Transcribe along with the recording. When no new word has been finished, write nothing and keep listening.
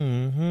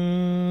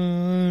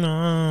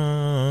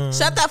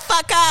Shut the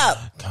fuck up.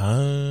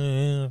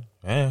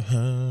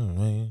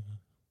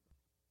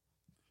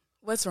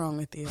 What's wrong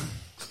with you?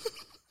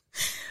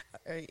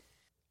 All right.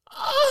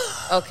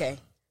 Okay.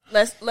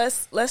 Let's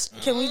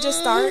can we just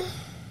start?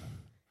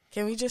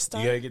 Can we just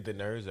start? You gotta get the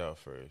nerves out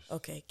first.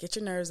 Okay, get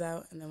your nerves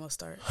out and then we'll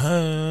start.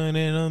 La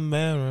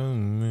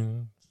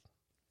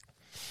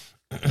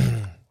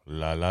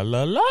la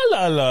la la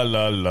la la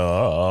la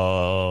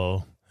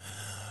la.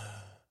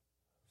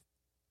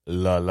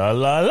 La la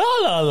la la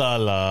la la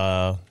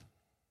la.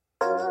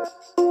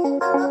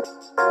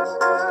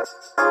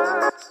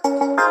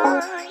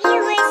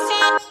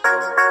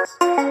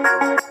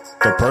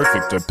 The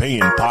Perfect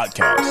Opinion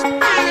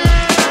Podcast.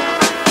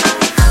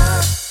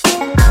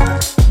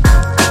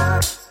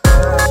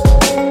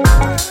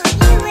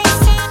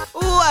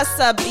 What's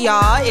up,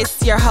 y'all?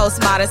 It's your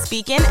host, Mata,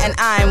 speaking, and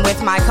I'm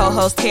with my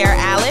co-host here,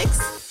 Alex.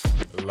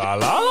 La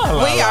la la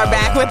la. We are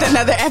back with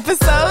another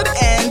episode,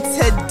 and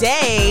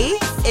today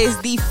is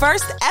the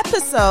first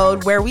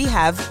episode where we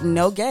have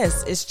no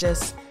guests. It's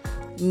just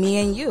me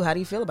and you. How do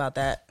you feel about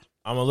that?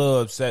 I'm a little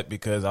upset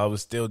because I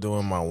was still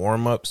doing my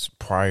warm-ups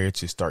prior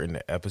to starting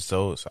the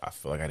episode, so I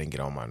feel like I didn't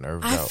get all my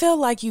nerves out. I feel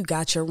like you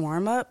got your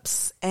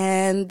warm-ups,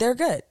 and they're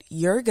good.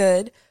 You're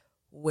good.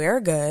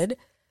 We're good.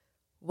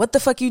 What the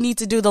fuck you need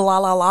to do the la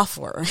la la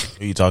for?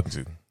 Who you talking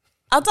to?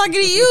 I'm talking to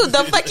you.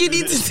 The fuck you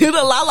need to do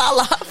the la la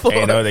la for?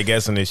 Ain't no other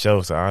guests on this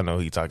show, so I don't know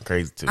who you talking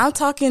crazy to. I'm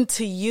talking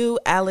to you,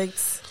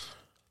 Alex.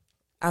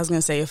 I was going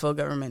to say your full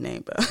government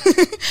name, but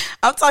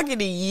I'm talking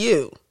to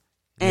you.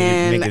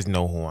 And niggas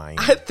know who I am.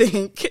 I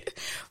think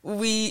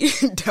we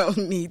don't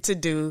need to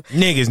do...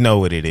 Niggas know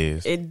what it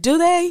is. Do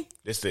they?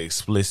 It's the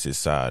explicit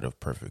side of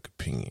Perfect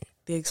Opinion.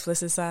 The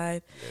explicit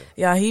side?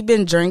 Yeah, he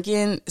been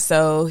drinking,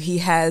 so he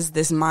has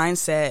this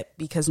mindset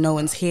because no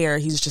one's here.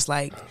 He's just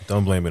like...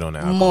 Don't blame it on the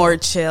alcohol. More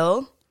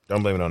chill.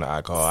 Don't blame it on the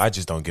alcohol. I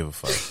just don't give a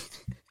fuck.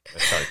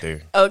 Let's start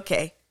there.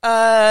 Okay.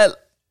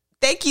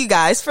 Thank you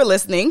guys for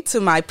listening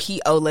to my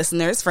PO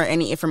listeners. For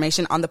any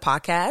information on the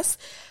podcast,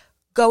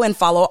 go and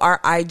follow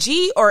our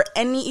IG, or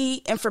any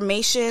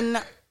information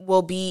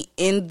will be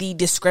in the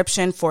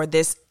description for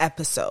this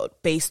episode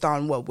based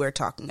on what we're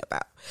talking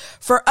about.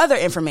 For other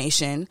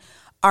information,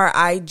 our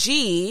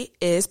IG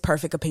is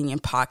Perfect Opinion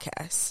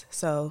Podcast.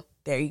 So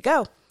there you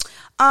go.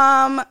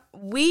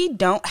 We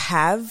don't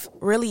have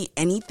really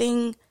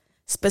anything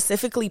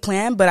specifically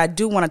planned, but I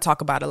do want to talk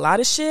about a lot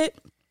of shit.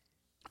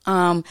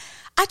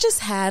 I just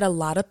had a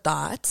lot of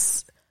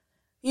thoughts,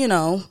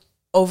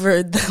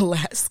 over the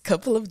last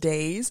couple of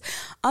days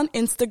on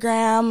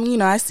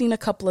Instagram. I seen a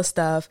couple of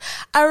stuff.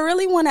 I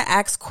really want to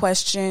ask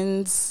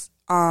questions.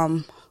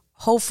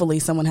 Hopefully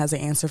someone has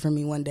an answer for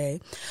me one day.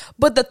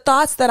 But the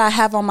thoughts that I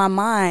have on my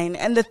mind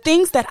and the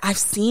things that I've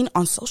seen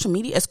on social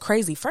media is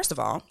crazy. First of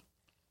all,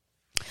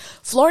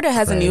 Florida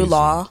has a new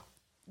law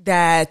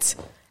that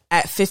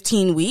at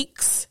 15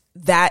 weeks,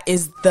 that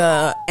is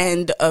the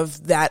end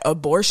of that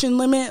abortion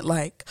limit.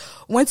 Like,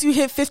 once you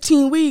hit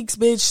 15 weeks,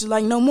 bitch,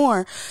 like, no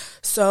more.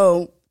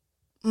 So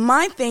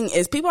my thing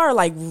is, people are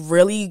like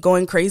really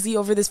going crazy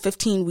over this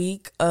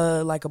 15-week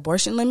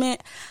abortion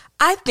limit.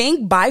 I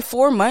think by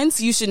 4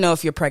 months, you should know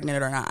if you're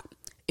pregnant or not.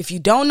 If you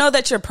don't know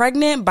that you're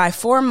pregnant by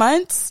 4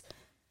 months,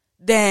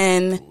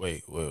 then...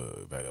 Wait,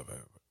 back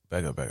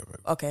up.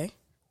 Okay.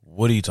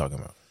 What are you talking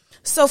about?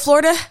 So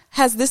Florida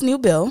has this new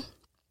bill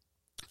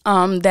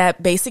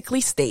that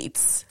basically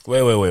states...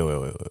 Wait.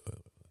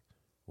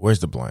 Where's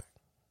the blunt?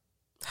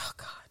 Oh,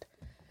 God.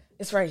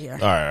 It's right here. All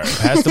right.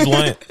 Pass the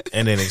blunt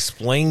and then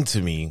explain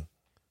to me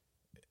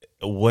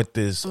what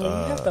this you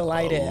have to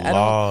light it.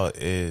 law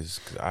is.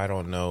 I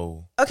don't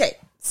know. Okay,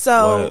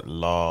 so... What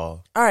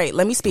law? All right,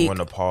 let me speak. You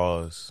want to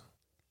pause?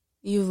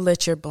 You've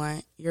lit your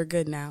blunt. You're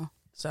good now.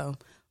 So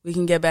we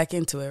can get back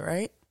into it,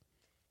 right?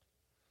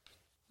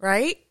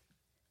 Right?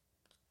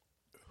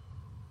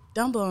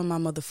 Don't blow in my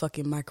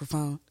motherfucking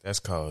microphone. That's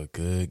called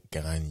good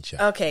ganja.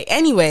 Okay,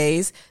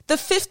 anyways, the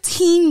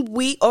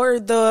 15-week, or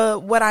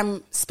what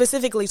I'm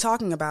specifically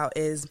talking about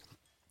is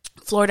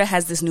Florida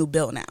has this new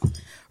bill now,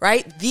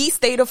 right? The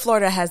state of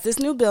Florida has this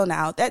new bill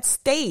now that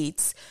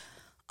states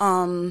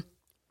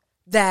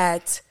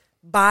that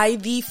by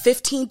the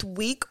 15th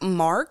week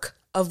mark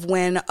of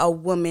when a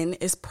woman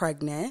is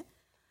pregnant,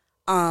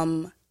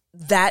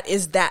 that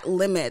is that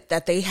limit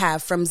that they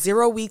have from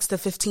 0 weeks to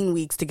 15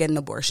 weeks to get an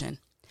abortion.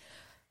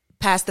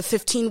 Past the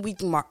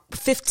 15-week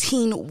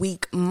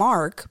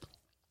mark,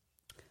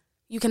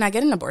 you cannot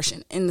get an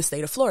abortion in the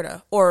state of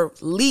Florida, or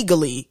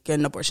legally get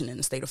an abortion in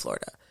the state of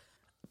Florida.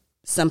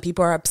 Some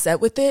people are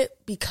upset with it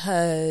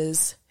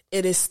because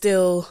it is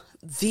still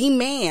the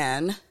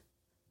man,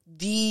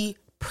 the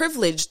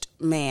privileged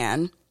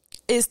man,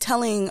 is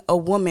telling a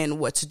woman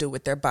what to do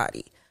with their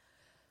body.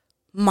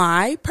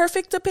 My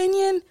perfect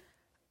opinion,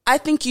 I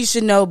think you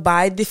should know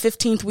by the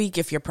 15th week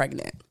if you're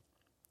pregnant.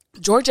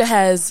 Georgia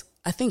has,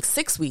 I think,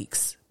 6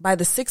 weeks. By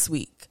the 6th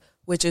week,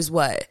 which is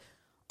what?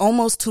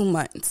 Almost 2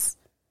 months,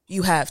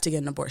 you have to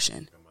get an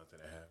abortion. A month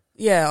and a half.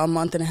 Yeah, a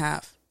month and a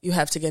half. You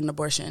have to get an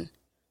abortion.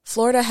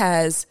 Florida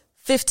has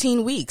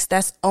 15 weeks.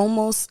 That's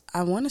almost,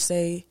 I want to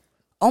say,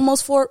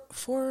 almost four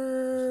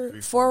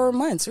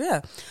months.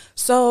 Yeah.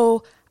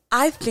 So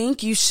I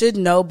think you should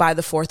know by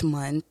the 4th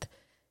month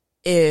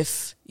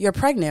if you're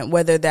pregnant,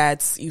 whether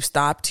that's you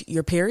stopped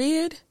your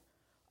period,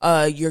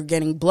 you're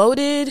getting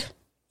bloated,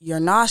 you're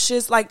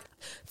nauseous. Like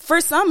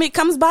for some, it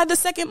comes by the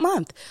 2nd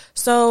month.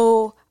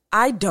 So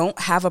I don't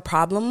have a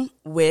problem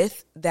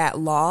with that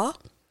law.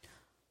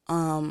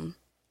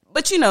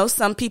 But, you know,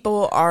 some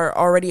people are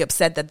already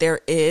upset that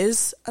there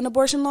is an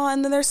abortion law.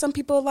 And then there's some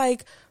people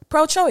like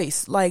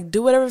pro-choice, like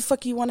do whatever the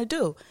fuck you want to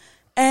do.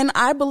 And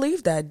I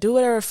believe that. Do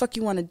whatever the fuck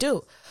you want to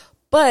do.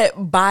 But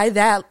by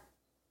that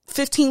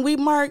 15-week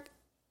mark,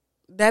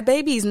 that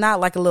baby's not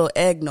like a little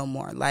egg no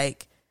more.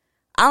 Like,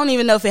 I don't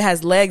even know if it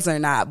has legs or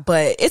not,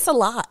 but it's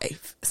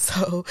alive.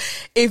 So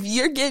if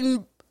you're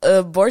getting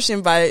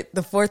abortion by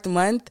the 4th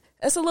month,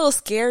 that's a little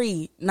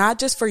scary, not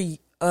just for, you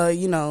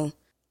know,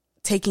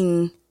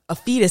 taking a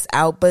fetus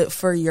out, but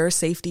for your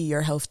safety,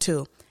 your health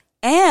too.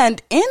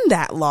 And in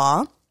that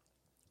law,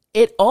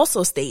 it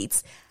also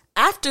states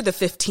after the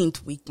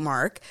 15th week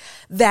mark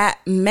that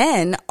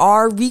men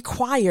are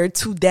required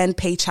to then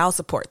pay child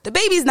support. The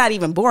baby's not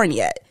even born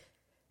yet,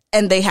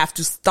 and they have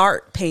to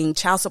start paying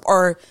child support.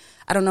 Or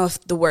I don't know if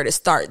the word is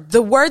start.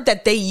 The word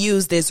that they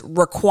used is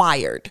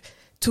required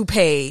to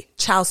pay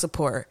child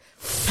support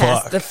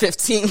past the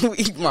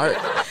 15-week mark.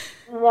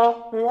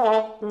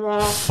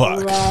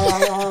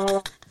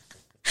 Fuck.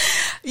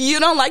 You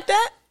don't like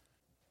that?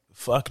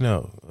 Fuck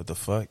no. What the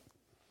fuck?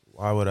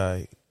 Why would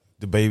I?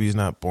 The baby's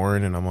not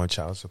born and I'm on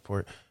child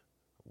support.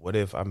 What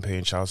if I'm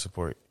paying child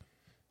support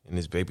and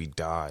this baby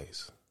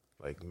dies,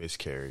 like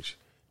miscarriage?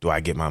 Do I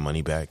get my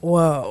money back?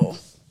 Whoa.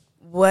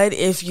 What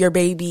if your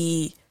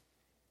baby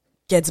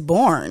gets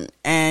born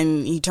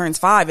and he turns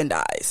 5 and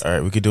dies? All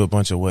right, we could do a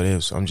bunch of what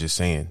ifs. I'm just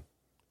saying,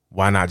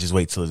 why not just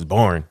wait till it's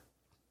born?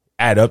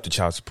 Add up the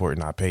child support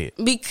and not pay it.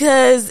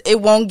 Because it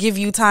won't give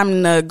you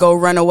time to go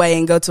run away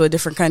and go to a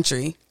different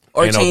country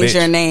or change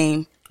your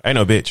name. Ain't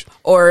no bitch.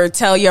 Or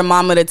tell your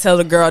mama to tell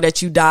the girl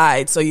that you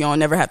died so you don't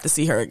never have to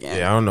see her again.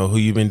 Yeah, I don't know who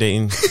you been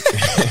dating.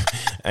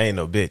 I ain't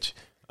no bitch.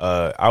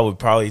 I would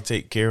probably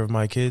take care of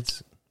my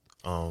kids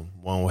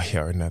one way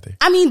or another.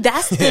 I mean,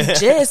 that's the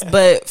gist,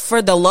 but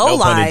for the low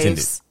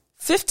lives,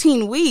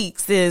 15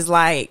 weeks is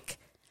like,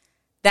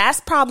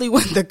 that's probably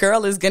when the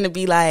girl is going to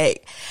be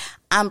like,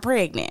 I'm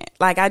pregnant.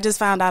 Like, I just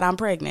found out I'm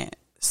pregnant.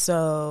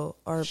 So,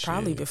 or shit.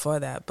 Probably before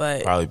that,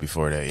 but. Probably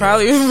before that, yeah.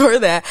 Probably before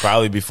that.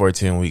 Probably before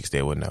 10 weeks,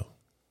 they would know.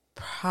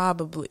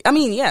 Probably. I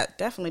mean, yeah,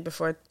 definitely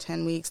before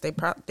 10 weeks, they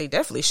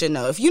definitely should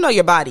know. If you know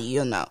your body,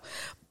 you'll know.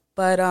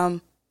 But,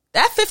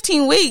 that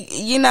 15 week,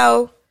 you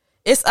know,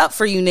 it's up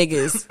for you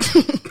niggas.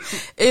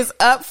 It's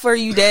up for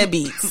you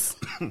deadbeats.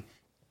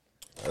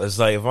 It's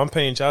like, if I'm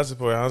paying child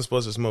support, I'm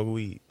supposed to smoke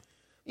weed.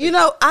 You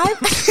know,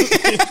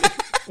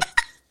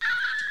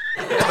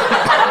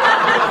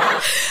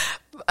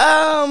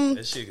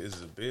 that shit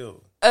is a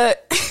bill.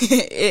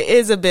 It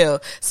is a bill.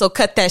 So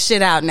cut that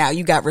shit out now.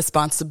 You got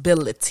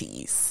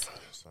responsibilities.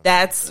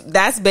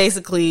 That's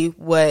basically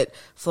what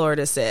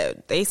Florida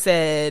said. They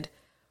said,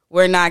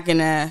 we're not going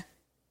to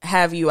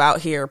have you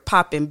out here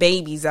popping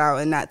babies out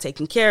and not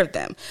taking care of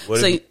them.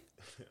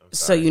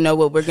 So you know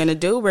what we're going to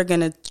do? We're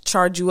going to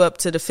charge you up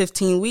to the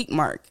 15-week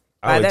mark.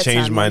 I would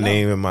change my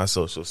name and my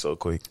social so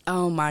quick.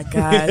 Oh, my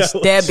gosh.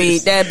 Debbie.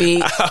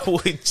 I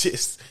would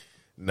just...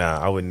 Nah,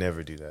 I would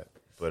never do that.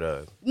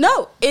 But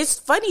no, it's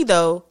funny,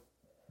 though.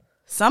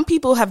 Some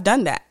people have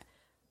done that.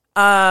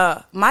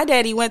 My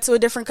daddy went to a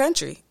different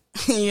country,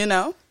 you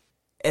know?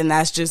 And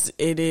that's just...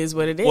 It is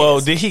what it is. Well,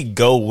 did he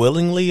go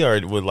willingly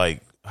or would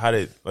like... How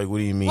did... Like, what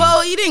do you mean?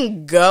 Well, he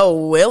didn't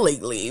go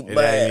willingly,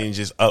 but... I mean,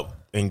 just up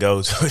and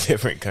go to a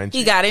different country.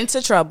 He got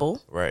into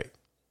trouble. Right.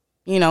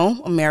 You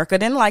know, America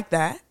didn't like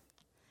that.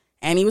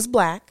 And he was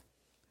black.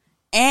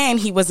 And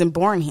he wasn't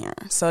born here.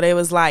 So they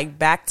was like,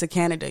 back to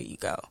Canada you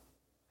go.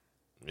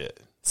 Yeah.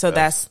 So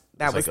that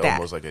was like that.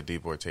 Almost like a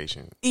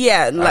deportation.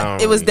 Yeah,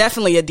 like, it was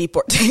definitely a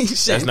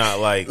deportation. That's not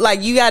like...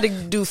 Like, you got to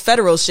do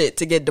federal shit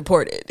to get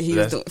deported. He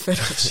was doing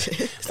federal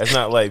shit. That's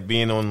not like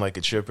being on like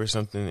a trip or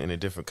something in a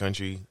different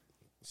country,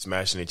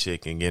 smashing a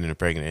chick and getting her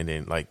pregnant and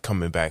then like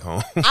coming back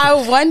home.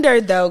 I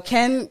wonder, though,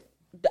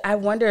 I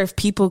wonder if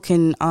people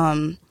can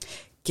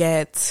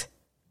get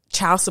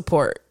child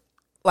support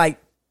like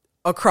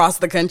across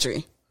the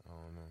country. I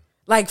don't know.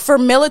 Like for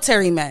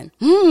military men.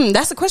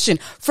 That's a question.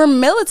 For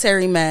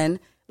military men,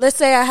 let's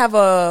say I have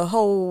a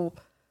whole,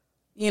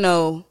 you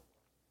know,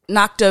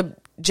 knocked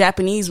up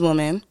Japanese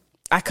woman.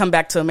 I come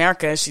back to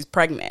America and she's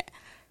pregnant.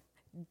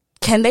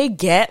 Can they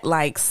get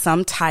like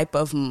some type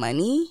of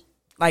money?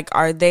 Like,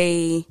 are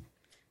they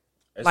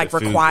like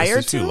required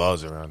there's a few to?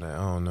 laws around that.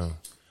 I don't know.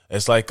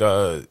 It's like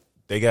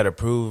they got to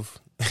prove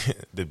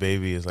the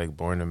baby is like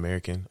born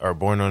American or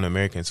born on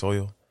American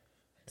soil.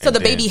 So the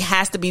baby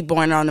has to be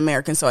born on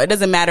American soil. It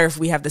doesn't matter if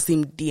we have the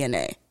same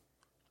DNA.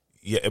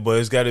 Yeah, but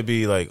it's got to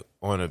be like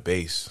on a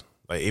base.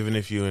 Like even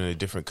if you're in a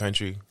different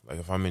country, like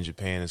if I'm in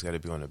Japan, it's got to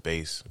be on a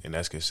base, and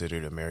that's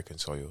considered American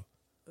soil.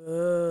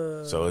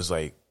 So it's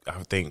like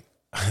I think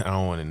I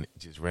don't want to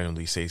just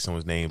randomly say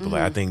someone's name, but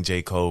like I think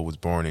J. Cole was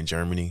born in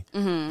Germany,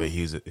 but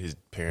his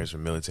parents were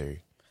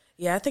military.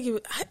 Yeah, I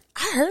think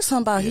I heard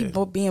something about he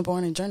being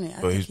born in Germany.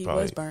 I think he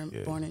probably, was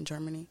born in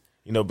Germany.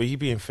 You know, but he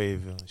be in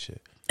Fayetteville and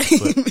shit. But,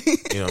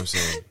 you know what I'm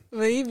saying?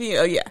 But he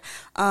be,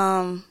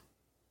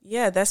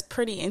 yeah, that's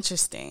pretty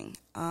interesting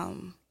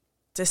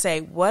to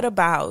say. What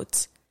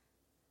about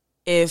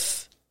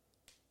if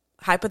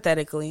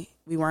hypothetically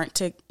we weren't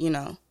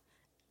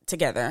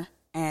together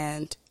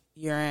and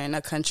you're in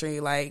a country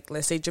like,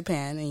 let's say,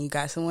 Japan, and you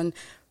got someone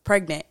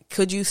pregnant?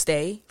 Could you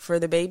stay for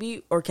the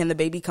baby, or can the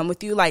baby come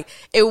with you? Like,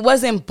 it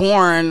wasn't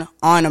born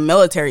on a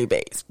military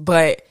base,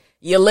 but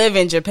you live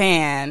in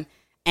Japan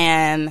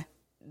and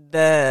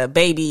the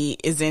baby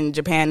is in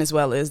Japan as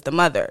well as the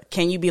mother.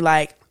 Can you be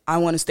like, I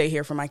want to stay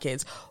here for my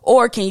kids?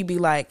 Or can you be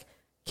like,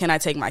 can I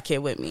take my kid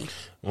with me?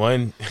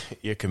 One,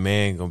 your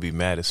command gonna be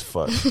mad as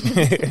fuck.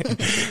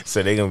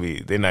 So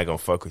they're not gonna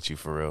fuck with you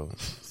for real.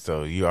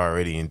 So you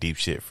already in deep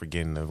shit for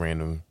getting a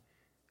random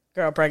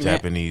girl pregnant.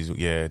 Japanese,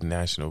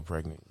 national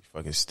pregnant. You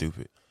fucking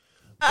stupid.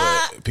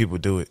 But people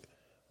do it.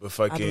 But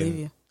fucking, I believe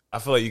you. I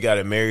feel like you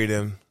gotta marry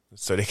them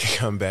so they can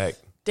come back.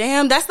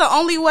 Damn, that's the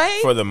only way?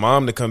 For the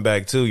mom to come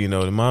back too,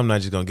 the mom not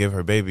just gonna give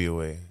her baby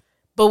away.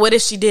 But what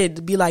if she did?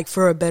 To be like,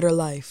 for a better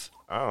life.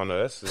 I don't know.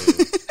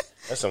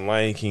 That's some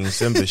Lion King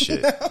Simba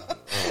shit.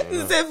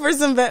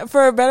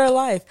 For a better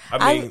life.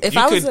 I mean,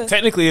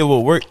 technically it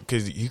will work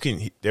because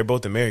they're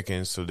both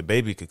Americans, so the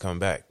baby could come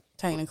back.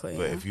 Technically,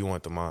 but if you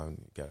want the mom,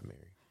 you gotta marry.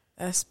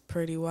 That's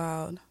pretty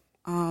wild.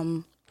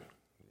 I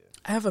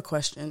have a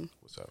question.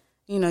 What's up?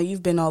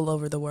 You've been all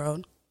over the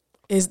world.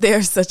 Is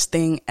there such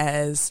thing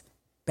as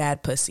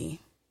bad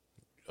pussy?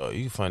 Oh,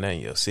 you can find that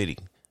in your city.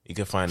 You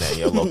can find that in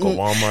your local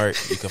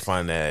Walmart. You can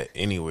find that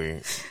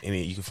anywhere.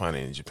 You can find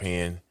it in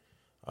Japan.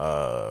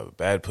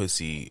 Bad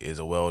pussy is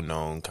a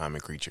well-known common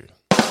creature.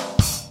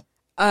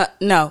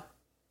 No.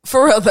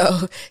 For real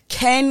though,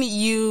 can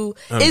you?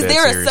 Is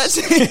there such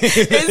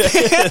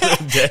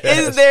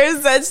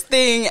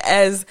thing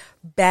as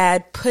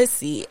bad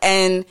pussy?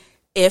 And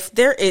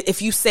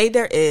if you say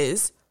there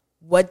is,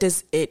 what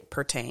does it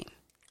pertain?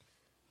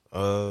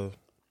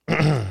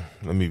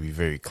 Let me be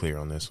very clear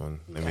on this one.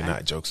 Let me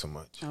not joke so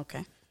much.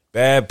 Okay.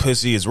 Bad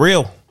pussy is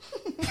real.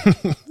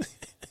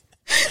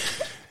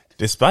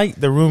 Despite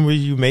the rumor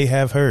you may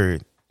have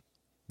heard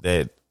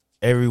that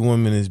every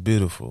woman is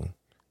beautiful,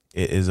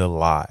 it is a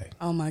lie.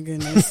 Oh my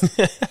goodness.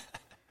 Y'all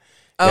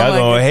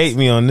gonna hate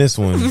me on this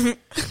one.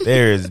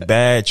 There is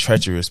bad,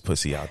 treacherous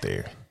pussy out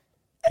there.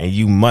 And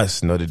you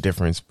must know the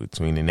difference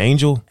between an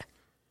angel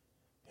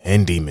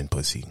and demon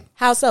pussy.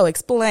 How so?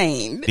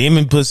 Explain.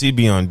 Demon pussy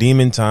be on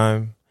demon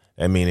time.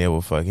 That mean they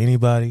will fuck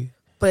anybody.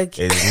 But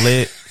it's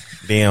lit.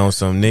 They on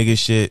some nigga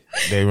shit.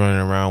 They running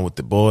around with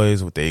the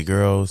boys, with their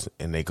girls,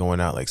 and they going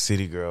out like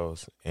city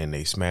girls, and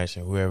they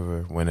smashing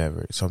whoever,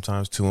 whenever.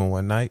 Sometimes 2 in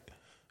one night.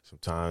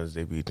 Sometimes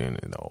they be doing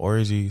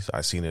orgies.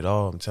 I seen it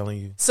all. I'm telling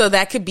you. So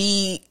that could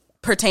be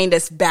pertained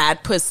as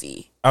bad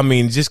pussy. I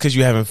mean, just because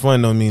you having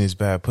fun don't mean it's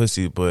bad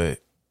pussy, but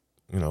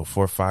 4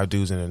 or 5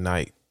 dudes in a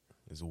night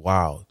is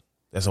wild.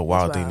 That's a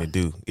wild thing to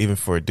do. Even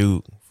for a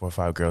dude, 4 or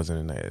 5 girls in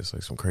a night, it's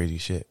like some crazy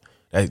shit.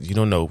 That you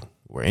don't know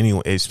where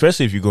anyone,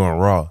 especially if you're going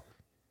raw.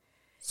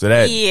 So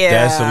that's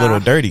a little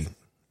dirty.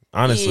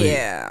 Honestly,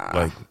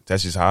 like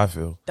that's just how I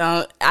feel.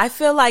 I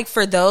feel like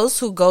for those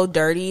who go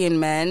dirty in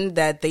men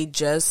that they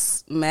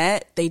just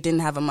met, they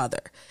didn't have a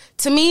mother.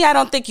 To me, I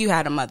don't think you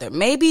had a mother.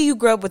 Maybe you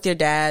grew up with your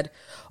dad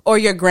or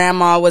your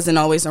grandma wasn't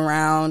always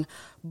around,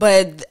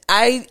 but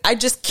I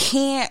just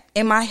can't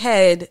in my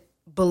head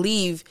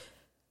believe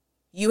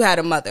you had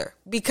a mother,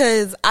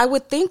 because I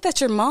would think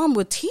that your mom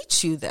would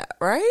teach you that,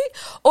 right?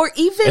 Or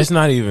even it's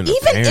not even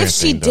if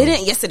she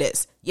didn't. Yes, it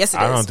is. Yes, it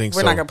is. I don't think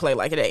we're not gonna play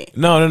like it ain't.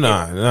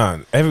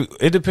 No.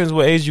 It depends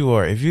what age you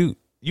are. If you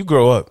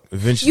grow up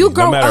eventually,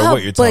 no matter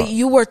what you're taught. But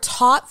you were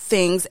taught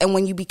things, and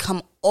when you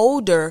become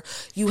older,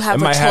 you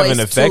have it might have an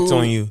effect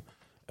on you.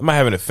 It might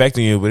have an effect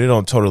on you, but it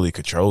don't totally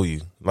control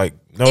you. Like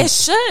it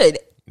should.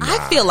 Nah.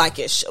 I feel like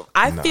it should.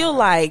 I feel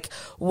like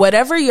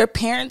whatever your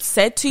parents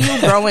said to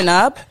you growing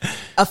up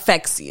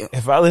affects you.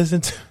 If I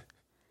listen to...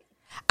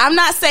 I'm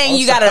not saying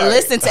you got to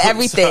listen to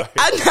everything.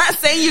 I'm not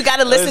saying you got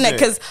to listen to it,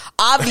 because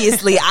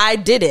obviously I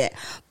didn't.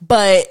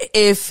 But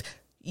if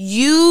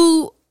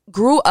you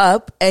grew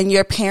up and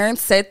your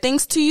parents said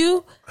things to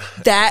you,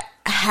 that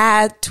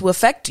had to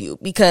affect you,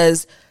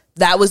 because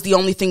that was the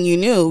only thing you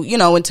knew,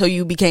 until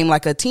you became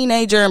like a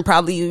teenager, and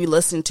probably you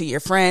listened to your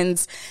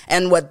friends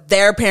and what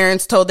their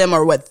parents told them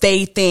or what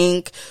they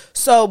think.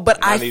 So,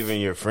 but not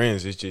even your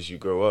friends. It's just you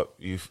grow up.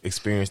 You've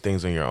experienced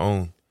things on your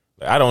own.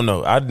 Like, I don't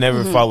know. I'd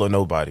never follow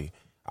nobody.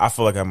 I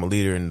feel like I'm a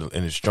leader in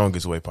the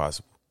strongest way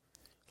possible.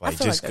 Like,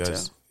 just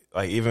because,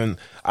 like, even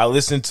I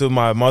listen to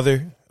my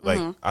mother.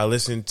 Like, I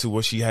listen to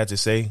what she had to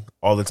say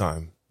all the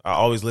time. I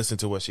always listen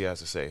to what she has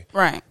to say.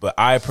 Right. But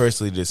I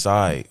personally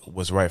decide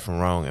what's right from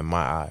wrong in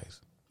my eyes.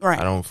 Right.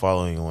 I don't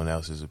follow anyone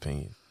else's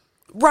opinion.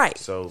 Right.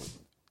 So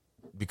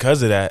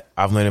because of that,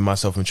 I've landed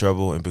myself in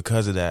trouble. And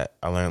because of that,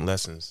 I learned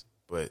lessons.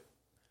 But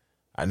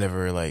I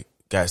never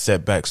got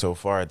set back so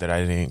far that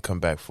I didn't come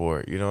back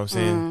for it. You know what I'm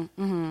saying?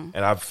 And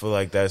I feel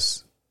like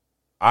that's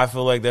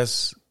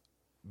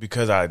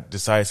because I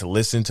decided to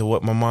listen to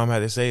what my mom had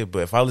to say.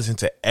 But if I listened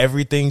to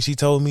everything she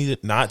told me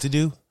not to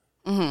do,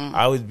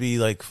 I would be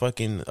like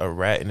fucking a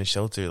rat in a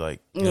shelter.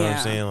 Like, you know what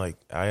I'm saying? Like,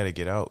 I got to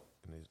get out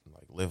and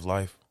like live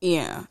life.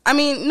 Yeah. I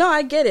mean, no,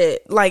 I get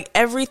it. Like,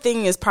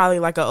 everything is probably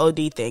like an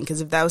OD thing.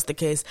 Because if that was the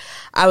case,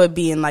 I would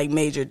be in like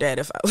major debt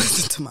if I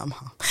listened to my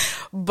mom.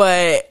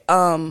 But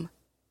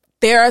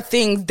there are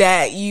things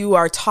that you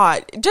are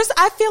taught. Just,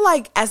 I feel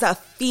like as a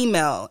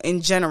female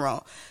in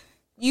general,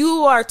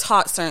 you are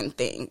taught certain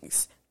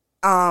things.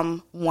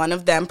 One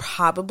of them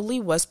probably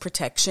was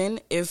protection.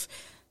 If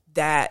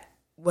that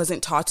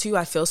wasn't taught to you,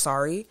 I feel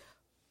sorry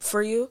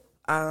for you.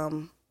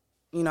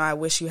 You know, I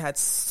wish you had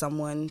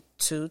someone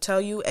to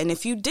tell you. And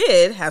if you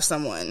did have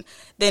someone,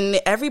 then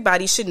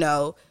everybody should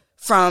know,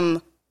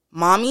 from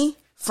mommy,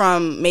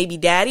 from maybe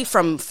daddy,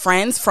 from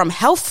friends, from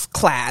health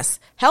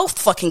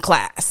fucking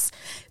class,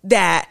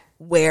 that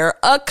wear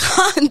a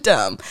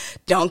condom.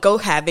 Don't go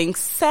having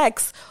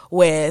sex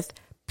with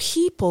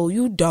people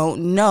you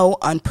don't know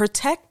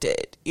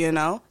unprotected, you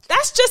know?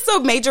 That's just a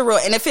major rule.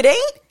 And if it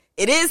ain't,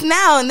 it is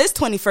now in this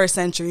 21st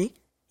century.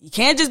 You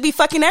can't just be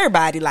fucking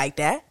everybody like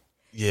that.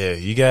 Yeah,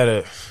 you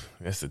gotta.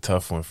 That's a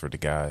tough one for the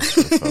guys,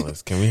 for the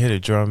fellas. Can we hit a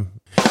drum?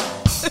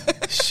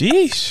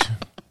 Sheesh.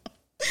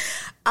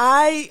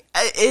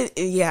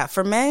 Yeah,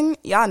 for men,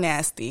 y'all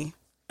nasty.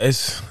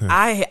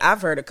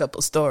 I've heard a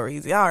couple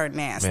stories. Y'all are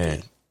nasty.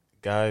 Man,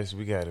 guys,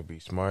 we gotta be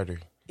smarter.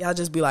 Y'all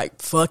just be like,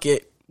 fuck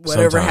it.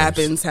 Whatever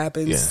happens.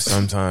 Yeah,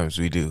 sometimes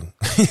we do.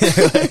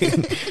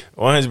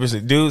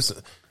 100%. Dudes,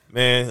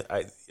 man,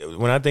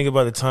 when I think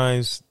about the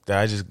times that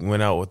I just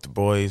went out with the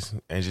boys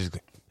and just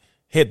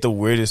hit the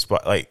weirdest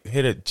spot, like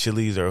hit a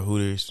Chili's or a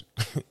Hooters,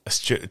 a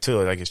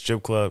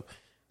strip club,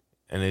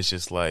 and it's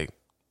just like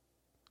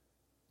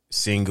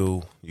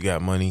single, you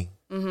got money,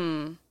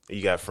 you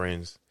got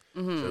friends.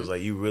 So it's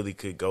like you really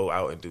could go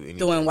out and do anything.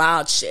 Doing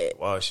wild shit.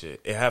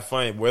 And have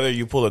fun, whether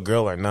you pull a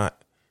girl or not.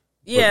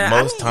 Yeah,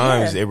 but most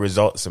times it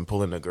results in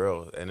pulling a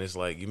girl, and it's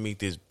like you meet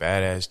this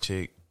badass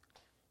chick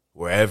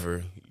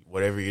whatever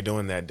you're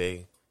doing that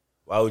day.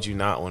 Why would you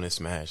not want to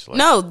smash? Like,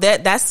 no,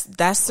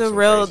 that's a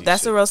real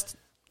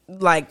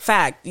like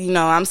fact. You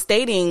know, I'm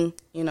stating,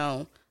 you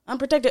know,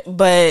 unprotected,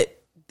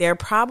 but there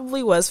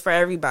probably was for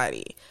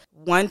everybody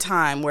one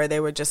time where they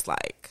were just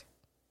like,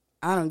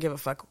 I don't give a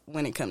fuck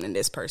when it comes to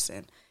this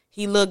person.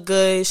 He looked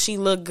good, she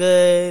looked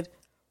good.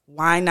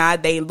 Why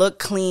not? They look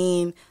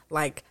clean.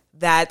 Like,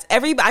 that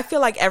I feel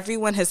like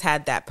everyone has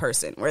had that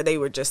person where they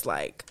were just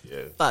like,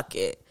 fuck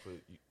it.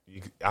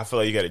 I feel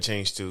like you got to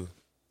change too.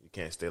 You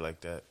can't stay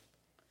like that.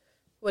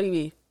 What do you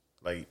mean?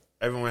 Like,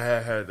 everyone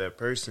had that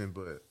person,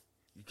 but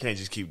you can't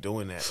just keep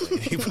doing that.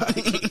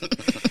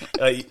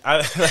 Like,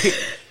 anybody.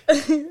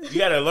 You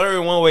got to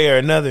learn one way or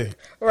another.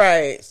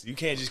 Right. So you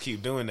can't just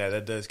keep doing that.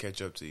 That does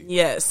catch up to you.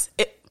 Yes.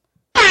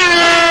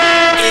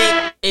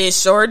 It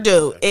sure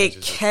do.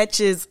 It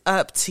catches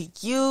up to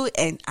you,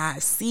 and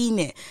I've seen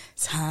it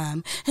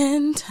time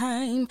and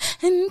time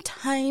and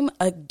time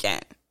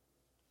again.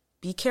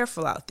 Be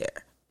careful out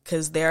there,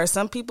 because there are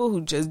some people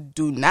who just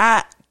do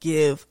not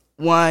give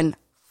one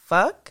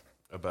fuck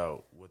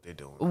about what they're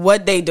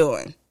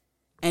doing.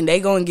 And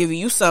they gonna give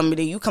you something,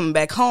 then you coming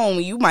back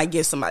home, you might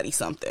give somebody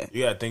something.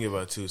 You gotta think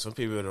about it too. Some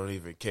people don't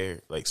even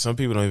care. Like, some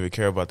people don't even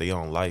care about their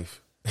own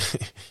life.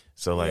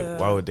 So like,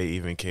 why would they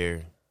even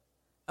care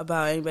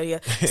about anybody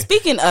else?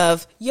 Speaking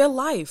of your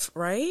life,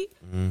 right?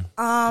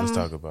 Let's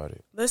talk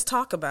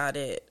about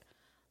it.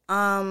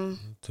 How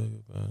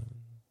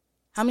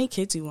many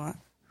kids you want?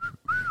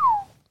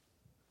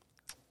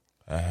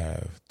 I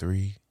have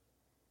 3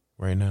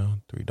 right now,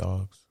 3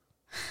 dogs.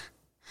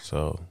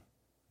 So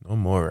no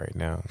more right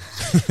now.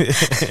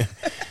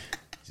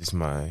 Just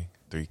my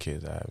 3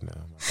 kids I have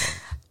now.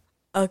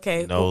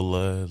 Okay.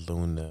 Nola,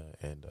 Luna,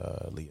 and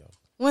Leo.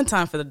 One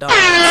time for the dogs.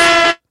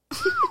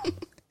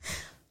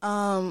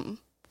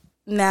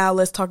 Now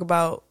let's talk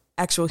about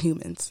actual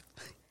humans.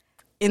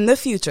 In the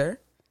future,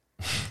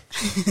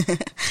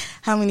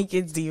 how many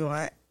kids do you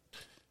want?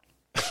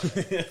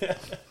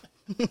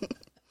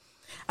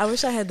 I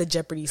wish I had the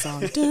Jeopardy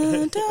song.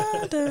 Dun,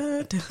 dun,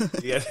 dun, dun.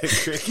 Yeah, the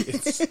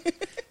crickets.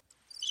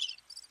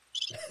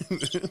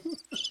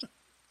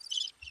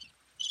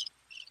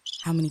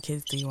 How many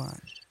kids do you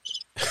want?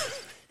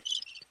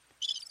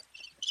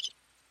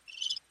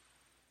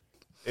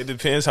 It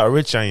depends how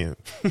rich I am.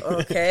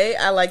 Okay,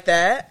 I like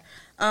that.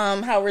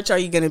 How rich are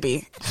you going to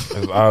be?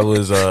 If I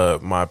was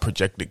my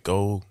projected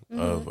goal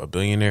of a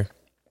billionaire,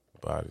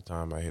 by the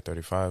time I hit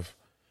 35,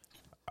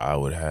 I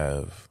would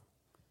have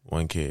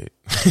 1 kid.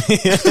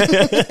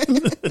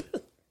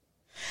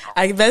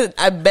 I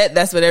bet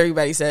that's what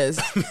everybody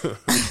says.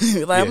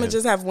 I'm gonna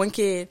just have 1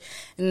 kid,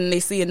 and then they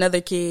see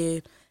another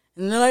kid,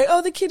 and they're like,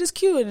 "Oh, the kid is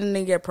cute," and then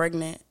they get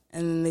pregnant,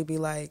 and then they be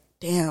like,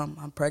 "Damn,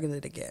 I'm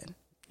pregnant again."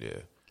 Yeah.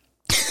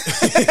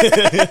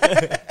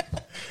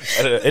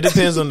 It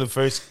depends on the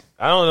first.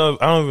 I don't know.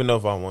 I don't even know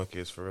if I want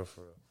kids for real.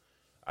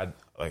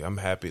 I'm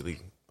happy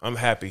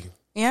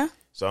Yeah.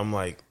 So I'm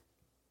like,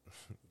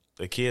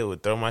 the kid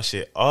would throw my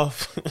shit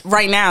off.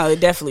 Right now, it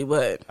definitely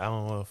would. I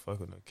don't want to fuck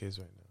with no kids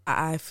right now.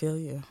 I feel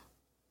you.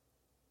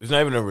 It's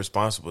not even a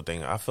responsible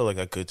thing. I feel like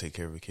I could take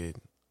care of a kid.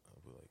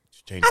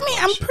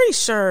 I'm pretty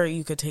sure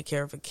you could take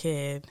care of a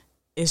kid.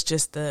 It's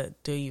just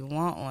do you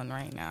want one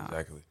right now?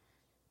 Exactly.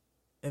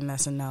 And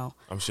that's a no.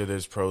 I'm sure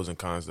there's pros and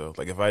cons though.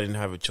 Like if I didn't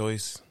have a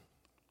choice.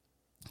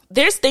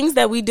 There's things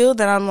that we do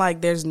that I'm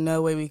like, there's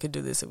no way we could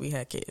do this if we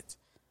had kids.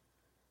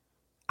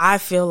 I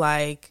feel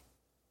like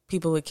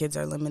people with kids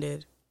are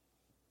limited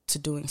to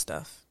doing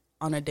stuff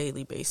on a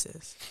daily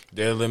basis.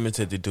 They're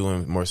limited to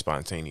doing more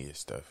spontaneous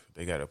stuff.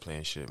 They got to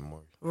plan shit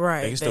more.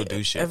 Right. They can still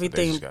do shit, everything, but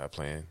they just got to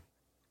plan.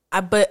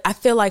 But I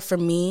feel like for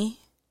me,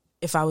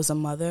 if I was a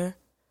mother,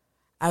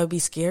 I would be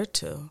scared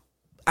too.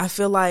 I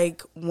feel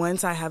like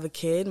once I have a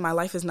kid, my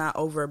life is not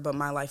over, but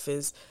my life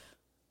is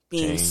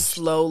being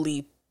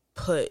slowly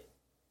put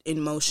in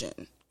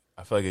motion.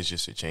 I feel like it's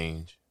just a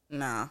change.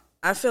 Nah.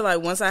 I feel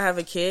like once I have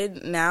a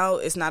kid, now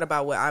it's not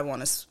about what I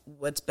want.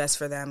 What's best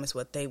for them is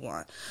what they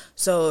want.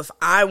 So if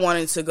I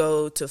wanted to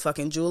go to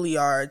fucking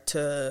Juilliard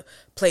to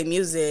play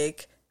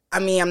music, I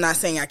mean, I'm not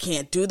saying I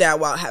can't do that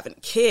while having a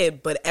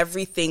kid, but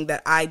everything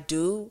that I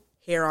do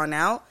here on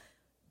out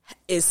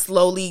is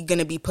slowly going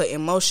to be put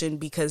in motion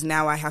because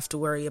now I have to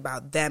worry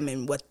about them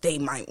and what they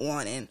might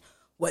want and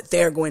what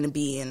they're going to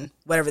be and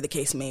whatever the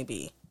case may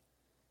be.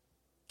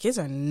 Kids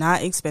are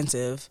not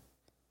expensive.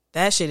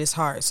 That shit is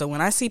hard. So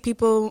when I see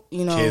people,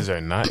 Kids are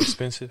not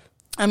expensive?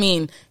 I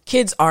mean,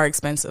 kids are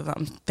expensive.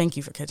 Thank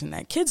you for catching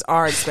that. Kids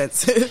are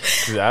expensive.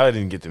 I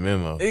didn't get the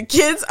memo.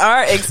 Kids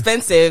are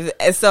expensive.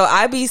 And so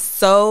I be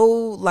so,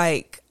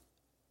 like,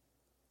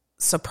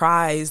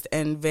 surprised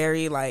and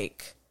very,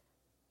 like,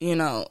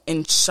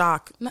 in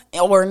shock.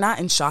 Or not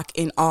in shock,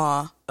 in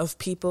awe of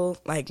people,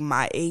 like,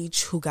 my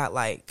age who got,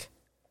 like,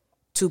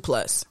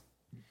 2+.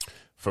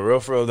 For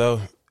real,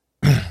 though,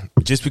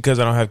 just because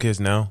I don't have kids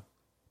now,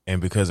 and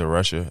because of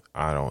Russia,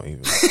 I don't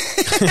even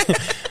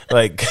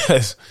like.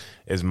 Cause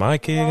is my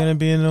kid gonna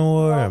be in the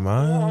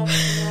war?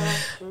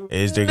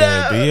 Is there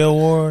gonna be a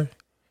war?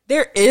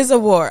 There is a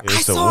war.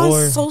 It's I saw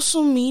on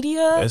social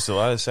media. There's a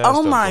lot of sad stuff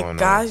going on. Oh my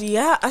gosh,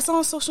 yeah! I saw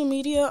on social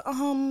media.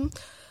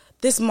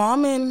 This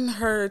mom and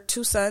her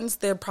 2 sons.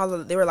 They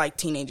were like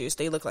teenagers.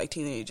 They look like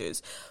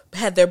teenagers.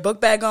 Had their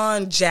book bag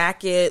on,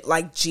 jacket,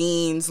 like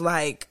jeans.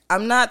 Like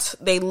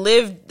They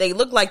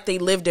look like they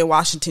lived in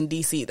Washington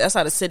D.C. That's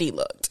how the city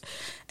looked.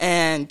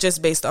 And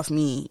just based off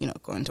me,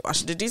 going to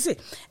Washington, D.C.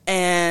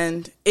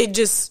 And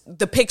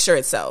the picture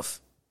itself,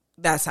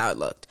 that's how it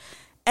looked.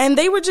 And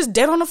they were just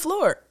dead on the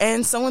floor.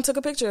 And someone took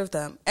a picture of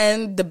them.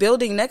 And the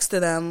building next to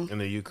them. In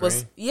the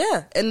Ukraine?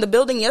 And the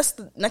building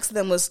next to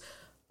them was,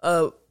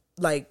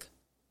 like,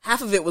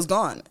 half of it was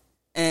gone.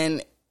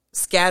 And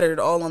scattered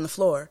all on the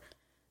floor.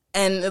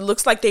 And it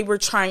looks like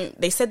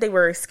they said they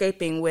were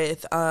escaping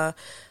with a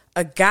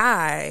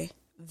guy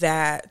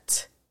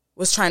that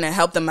was trying to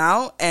help them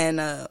out, and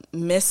a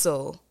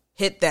missile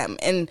hit them.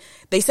 And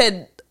they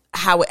said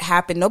how it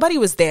happened. Nobody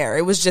was there.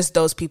 It was just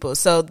those people.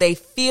 So they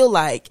feel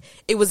like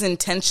it was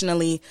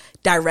intentionally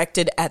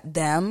directed at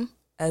them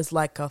as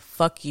like a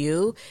fuck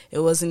you. It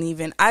wasn't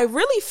even. I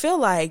really feel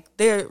like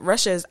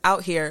Russia is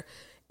out here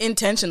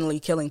intentionally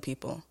killing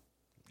people.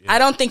 Yeah. I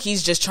don't think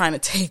he's just trying to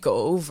take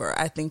over.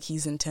 I think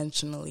he's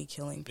intentionally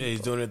killing people. Yeah,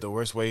 he's doing it the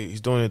worst way.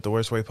 He's doing it the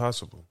worst way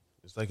possible.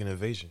 It's like an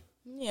invasion.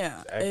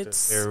 Yeah,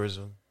 it's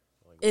terrorism.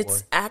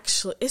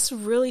 It's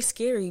really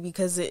scary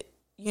because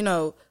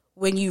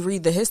when you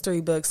read the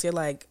history books, you're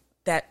like,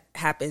 that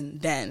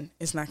happened then.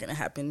 It's not going to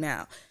happen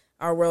now.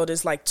 Our world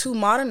is like too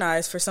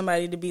modernized for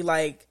somebody to be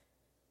like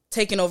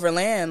taking over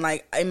land.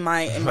 Like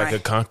like a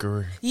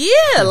conqueror.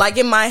 Yeah, like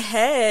in my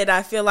head,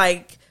 I feel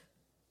like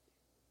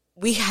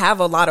we have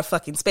a lot of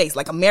fucking space.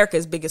 Like America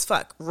is big as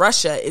fuck.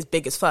 Russia is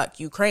big as fuck.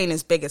 Ukraine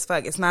is big as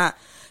fuck. It's not,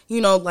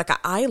 like an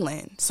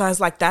island. So I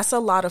was like, that's a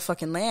lot of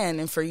fucking land.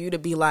 And for you to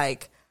be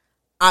like,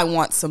 I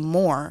want some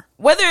more.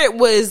 Whether it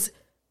was,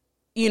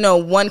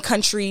 one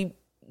country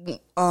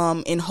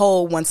in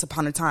whole once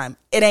upon a time.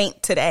 It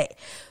ain't today.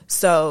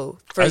 So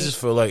I just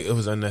feel like it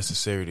was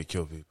unnecessary to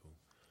kill people.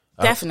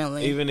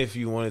 Definitely. Even if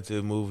you wanted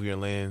to move your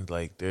land,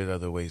 like there's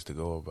other ways to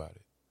go about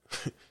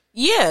it.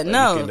 Yeah, like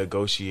no. You can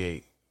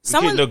negotiate. We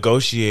can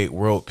negotiate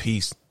world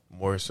peace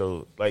more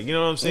so. Like, you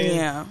know what I'm saying?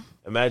 Yeah.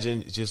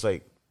 Imagine just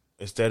like,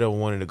 instead of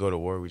wanting to go to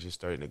war, we just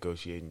started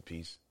negotiating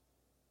peace.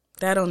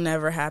 That'll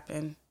never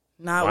happen.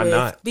 Why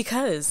not?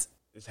 Because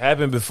it's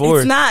happened before.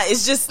 It's not.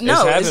 It's just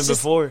no. It's happened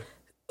before.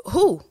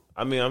 Who?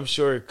 I mean, I'm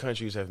sure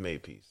countries have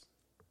made peace.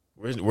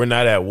 We're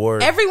not at war.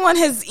 Everyone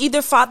has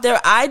either fought there.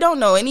 I don't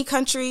know any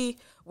country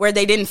where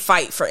they didn't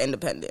fight for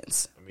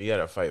independence. I mean, you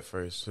gotta fight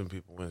first. Some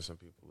people win, some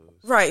people lose.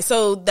 Right.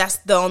 So that's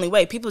the only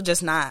way. People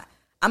just not.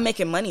 I'm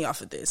making money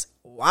off of this.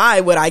 Why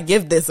would I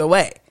give this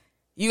away?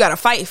 You gotta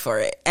fight for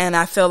it, and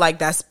I feel like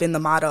that's been the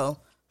motto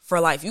for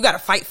life. You gotta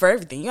fight for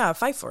everything. You gotta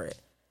fight for it.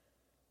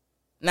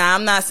 Now,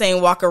 I'm not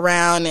saying walk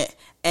around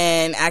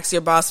and ask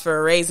your boss for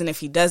a raise, and if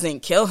he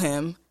doesn't, kill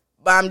him.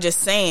 But I'm just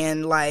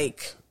saying,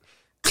 like,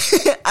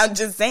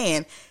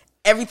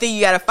 everything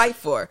you got to fight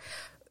for.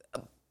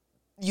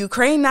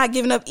 Ukraine not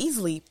giving up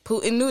easily.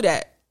 Putin knew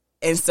that.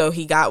 And so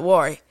he got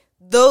war.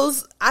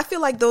 I feel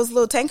like those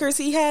little tankers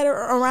he had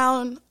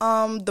around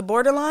the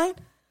borderline,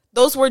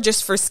 those were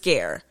just for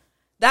scare.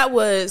 That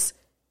was,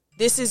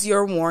 this is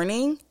your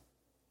warning.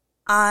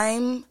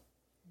 I'm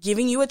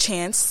giving you a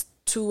chance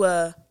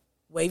to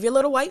wave your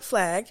little white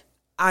flag.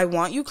 I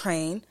want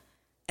Ukraine,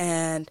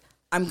 and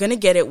I'm going to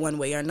get it one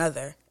way or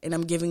another, and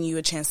I'm giving you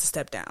a chance to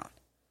step down.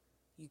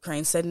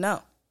 Ukraine said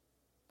no.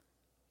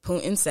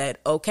 Putin said,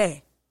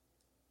 okay,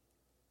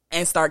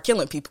 and start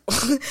killing people.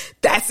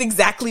 That's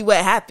exactly what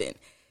happened.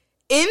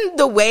 In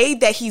the way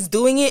that he's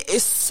doing it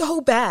is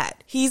so bad.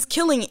 He's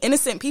killing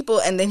innocent people,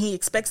 and then he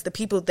expects the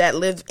people that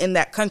live in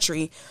that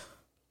country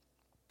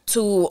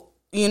to,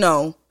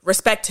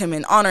 respect him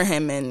and honor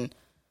him and,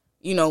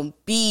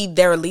 be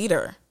their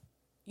leader.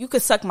 You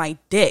could suck my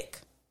dick.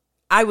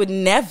 I would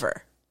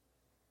never.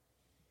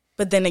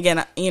 But then again,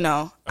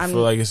 I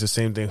feel like it's the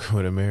same thing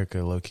with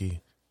America,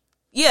 low-key.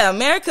 Yeah,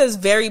 America is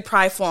very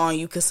prideful on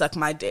you could suck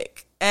my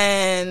dick.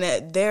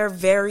 And they're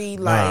very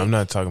like... No, I'm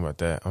not talking about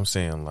that. I'm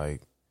saying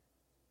like,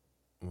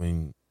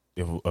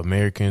 if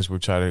Americans were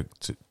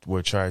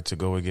tried to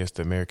go against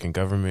the American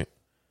government,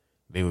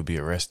 they would be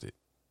arrested.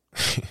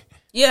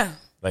 Yeah.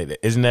 Like,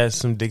 isn't that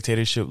some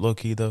dictatorship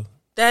low-key, though?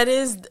 That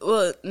is,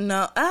 well,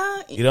 no.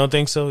 You don't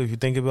think so? If you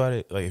think about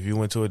it, like if you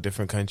went to a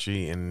different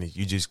country and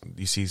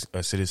you see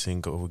a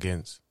citizen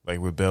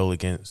rebel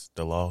against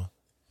the law.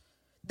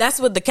 That's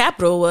what the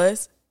Capitol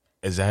was.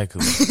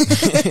 Exactly.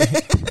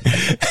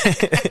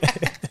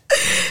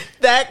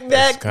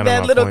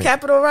 that little point.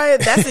 Capitol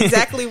riot, that's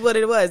exactly what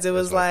it was. It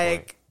was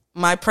like,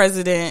 my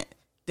president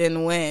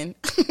didn't win.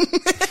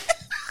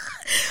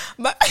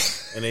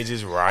 And they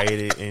just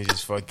rioted and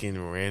just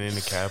fucking ran in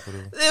the Capitol.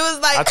 It was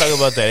like, I talk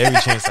about that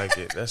every chance I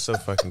get. That's so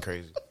fucking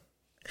crazy.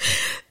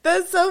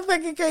 That's so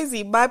fucking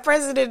crazy. My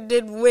president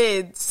didn't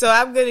win, so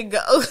I'm gonna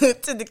go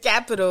to the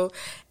Capitol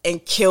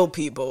and kill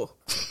people.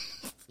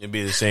 It'd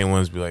be the same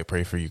ones be like,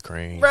 pray for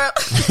Ukraine. Bro.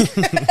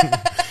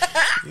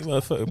 You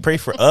motherfucker, pray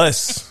for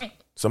us.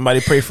 Somebody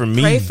pray for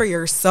me. Pray for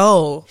your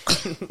soul.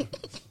 I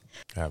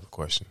have a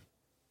question.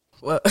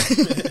 What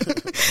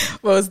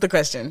was the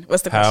question?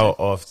 What's the question? How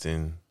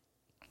often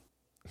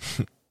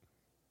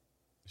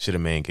should a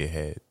man get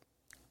head?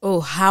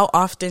 Oh, how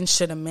often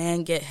should a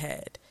man get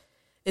head?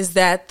 Is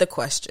that the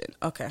question?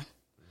 Okay.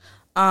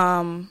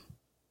 Once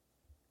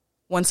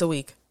a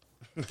week.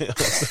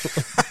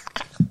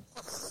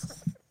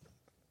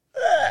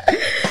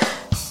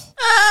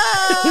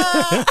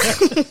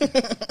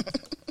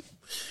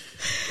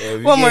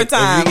 One more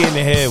time. If you're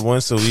getting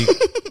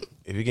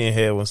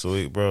head once a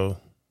week, bro,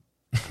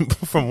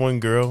 from one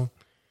girl,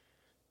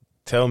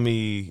 tell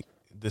me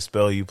the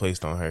spell you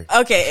placed on her.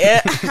 Okay.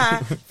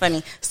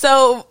 Funny.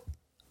 So,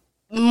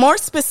 more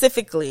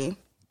specifically,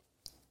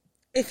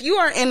 if you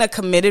are in a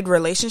committed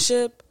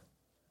relationship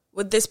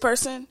with this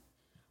person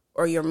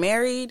or you're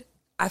married,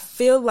 I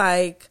feel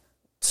like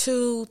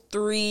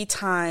 2-3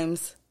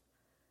 times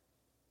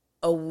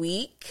a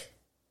week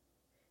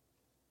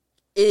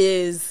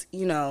is,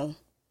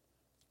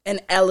 an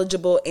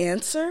eligible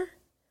answer,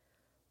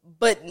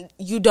 but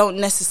you don't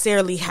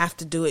necessarily have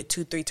to do it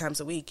 2-3 times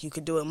a week. You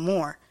could do it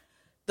more.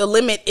 The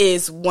limit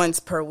is once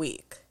per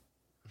week.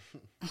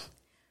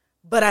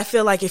 But I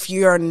feel like if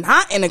you're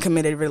not in a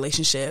committed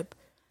relationship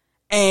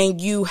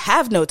and you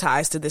have no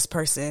ties to this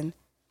person,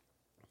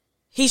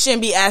 he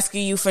shouldn't be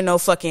asking you for no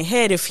fucking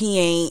head if he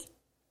ain't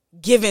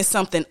giving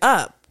something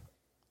up.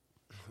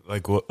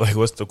 Like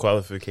what's the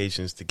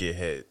qualifications to get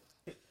head?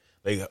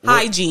 Like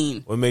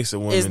hygiene. What makes a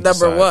woman is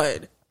number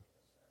one.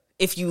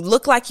 If you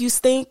look like you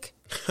stink,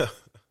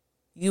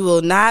 you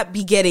will not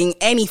be getting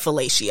any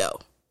fellatio.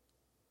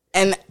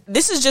 And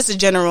this is just a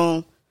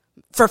general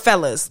for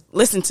fellas.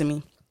 Listen to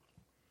me.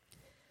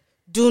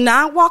 Do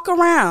not walk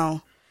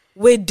around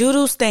with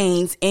doo-doo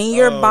stains in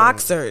your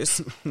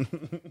boxers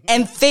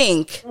and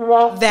think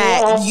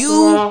that you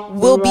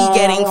will be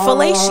getting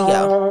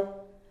fellatio.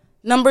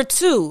 Number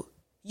 2,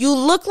 you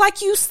look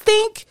like you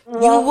stink, you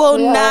will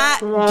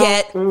not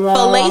get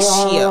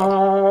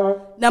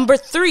fellatio. Number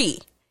 3,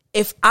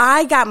 if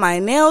I got my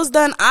nails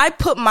done, I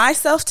put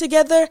myself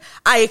together,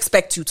 I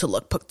expect you to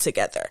look put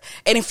together.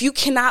 And if you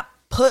cannot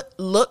put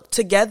your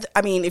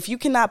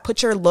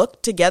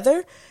look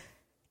together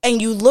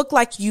and you look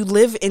like you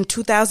live in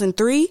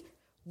 2003,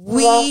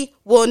 we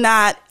will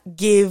not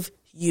give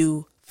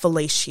you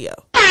fellatio.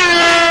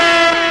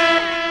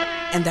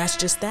 And that's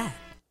just that.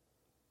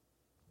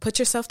 Put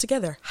yourself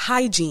together.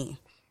 Hygiene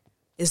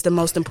is the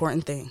most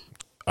important thing.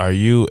 Are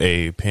you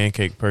a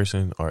pancake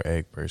person or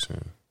egg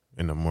person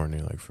in the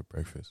morning, like for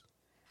breakfast?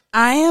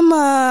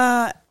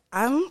 I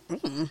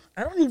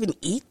don't even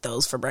eat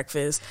those for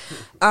breakfast.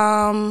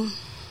 I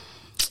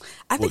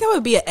think I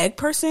would be an egg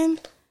person,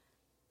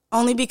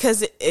 only because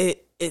the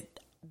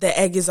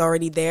egg is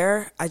already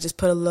there. I just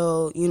put a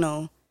little,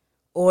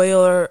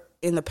 oil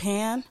in the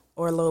pan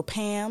or a little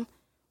Pam,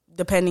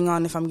 depending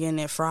on if I'm getting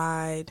it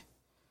fried,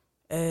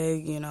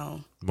 egg,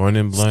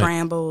 morning blunt,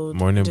 scrambled,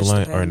 morning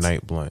blunt or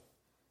night blunt.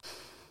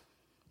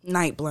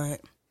 Night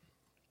blunt.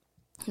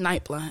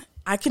 Night blunt.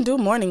 I can do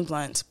morning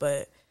blunts,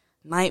 but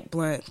night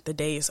blunt, the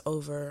day is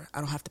over. I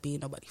don't have to be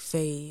in nobody's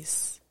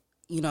face.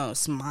 You know,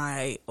 it's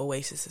my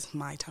oasis. It's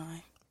my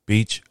time.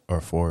 Beach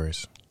or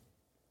forest?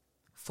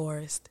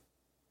 Forest.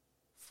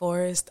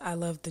 Forest. I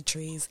love the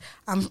trees.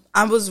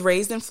 I was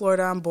raised in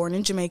Florida. I'm born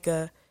in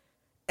Jamaica.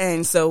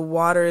 And so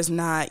water is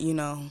not, you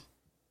know,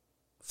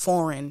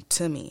 foreign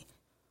to me.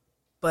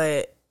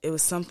 But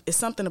it's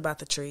something about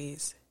the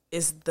trees.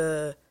 It's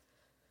the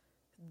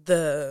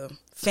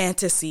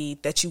fantasy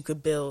that you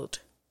could build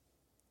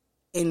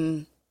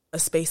in a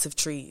space of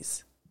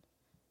trees.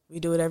 We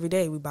do it every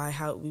day. We buy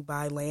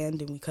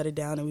land and we cut it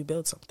down and we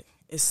build something.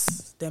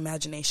 It's the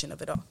imagination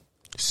of it all.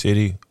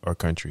 City or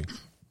country?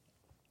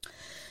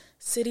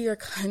 City or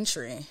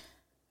country?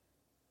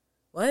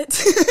 What?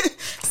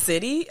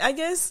 City, I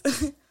guess.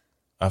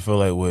 I feel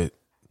like with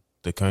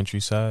the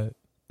countryside.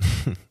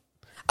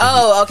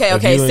 Oh,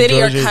 okay. City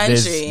Georgia, or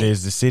country?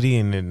 There's the city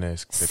and then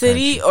there's the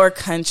city country. or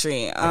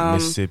country. Like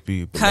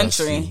Mississippi,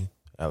 country, Biloxi,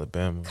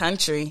 Alabama.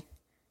 Country.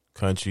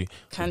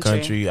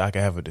 I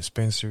could have a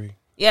dispensary.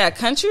 Yeah,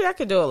 country. I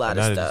could do a lot of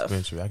Not stuff. A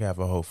dispensary. I could have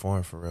a whole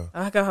farm for real.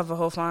 I could have a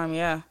whole farm.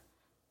 Yeah.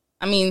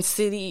 I mean,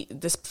 city.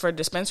 For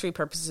dispensary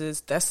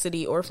purposes, that's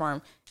city or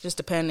farm, just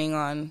depending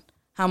on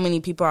how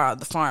many people are at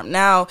the farm.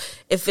 Now,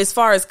 if as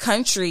far as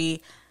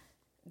country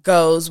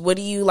goes, what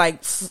do you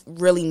like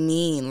really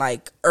mean?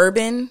 Like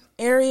urban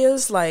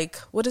areas? Like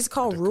what is it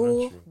called?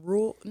 Rural?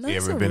 No, you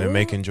ever been to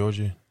Macon,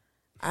 Georgia?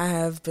 I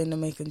have been to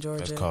Macon,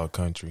 Georgia. That's called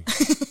country.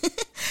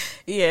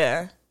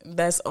 Yeah.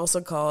 That's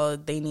also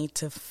called they need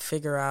to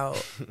figure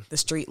out the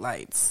street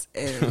lights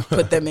and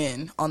put them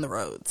in on the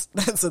roads.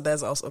 That's what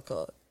that's also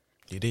called.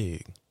 You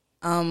dig.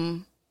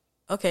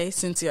 Okay,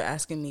 since you're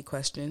asking me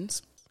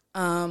questions.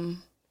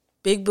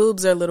 Big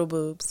boobs or little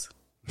boobs?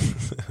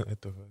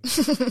 What the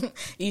fuck?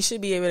 You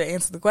should be able to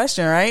answer the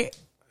question, right?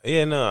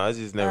 Yeah, no, I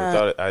just never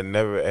thought it. I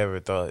never ever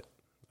thought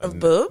of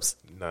boobs.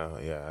 No,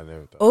 yeah, I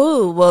never thought.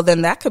 Oh, well,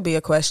 then that could be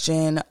a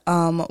question.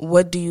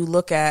 What do you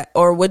look at,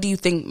 or what do you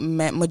think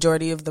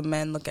majority of the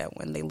men look at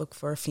when they look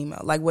for a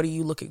female? Like, what are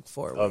you looking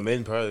for? Oh,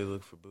 men probably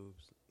look for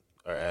boobs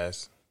or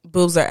ass.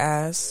 Boobs or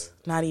ass?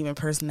 Yeah. Not even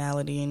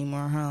personality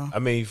anymore, huh? I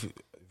mean, if you're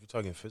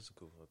talking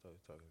physical, I thought you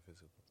were talking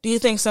physical. Do you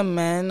think some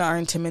men are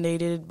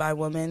intimidated by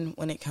women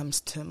when it comes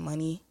to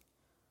money?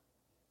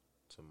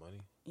 To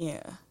money?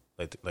 Yeah.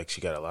 Like she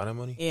got a lot of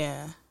money?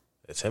 Yeah.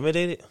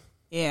 Intimidated?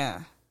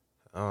 Yeah.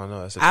 I don't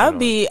know. I would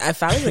be,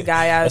 if I was a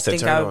guy, I would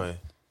think I would.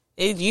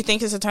 You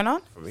think it's a turn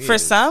on? For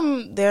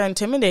some, they're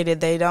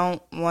intimidated. They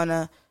don't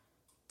want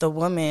the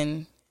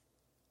woman,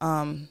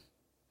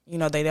 you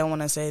know, they don't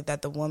want to say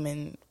that the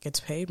woman gets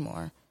paid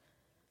more.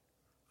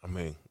 I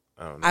mean,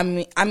 I don't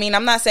know. I mean,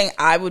 I'm not saying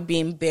I would be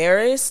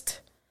embarrassed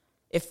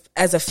if,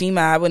 as a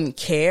female, I wouldn't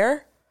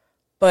care.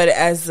 But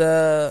as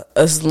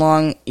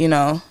long, you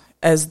know,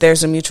 as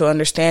there's a mutual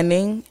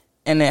understanding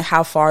and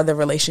how far the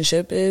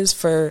relationship is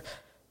for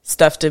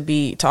stuff to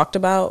be talked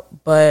about.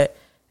 But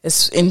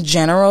it's in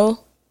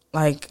general,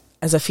 like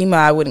as a female,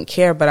 I wouldn't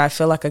care, but I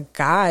feel like a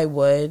guy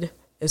would,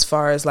 as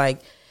far as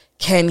like,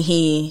 can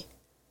he,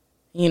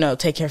 you know,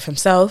 take care of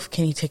himself?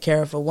 Can he take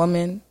care of a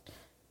woman?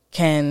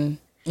 Can,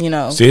 you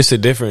know. See, it's a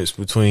difference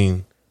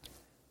between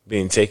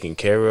being taken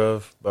care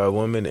of by a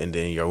woman and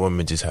then your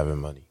woman just having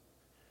money.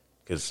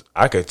 Because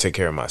I could take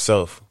care of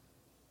myself,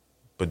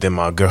 but then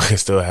my girl can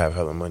still have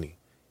hella money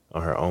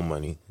on her own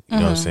money. You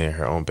know what I'm saying?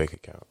 Her own bank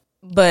account.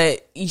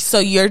 But so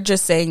you're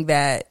just saying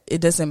that it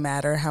doesn't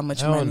matter how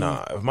much money?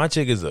 No. If my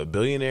chick is a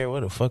billionaire,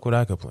 what the fuck would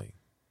I complain?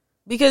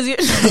 Because you're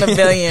not a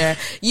billionaire.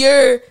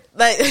 You're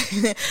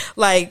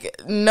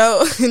like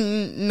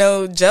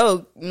no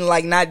joke,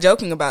 like not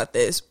joking about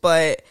this,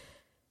 but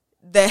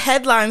the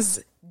headlines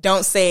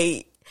don't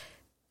say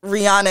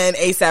Rihanna and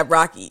A$AP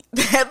Rocky.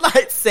 The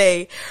headlines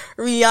say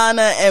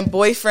Rihanna and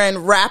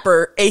boyfriend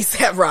rapper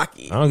A$AP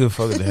Rocky. I don't give a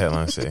fuck what the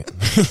headlines say.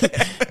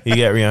 He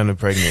got Rihanna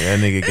pregnant. That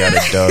nigga got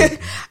a dog.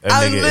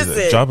 That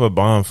nigga drop a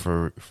bomb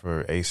for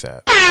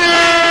A$AP.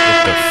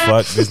 What the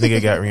fuck? This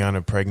nigga got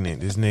Rihanna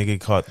pregnant. This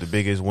nigga caught the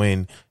biggest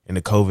win in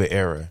the COVID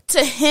era.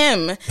 To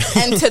him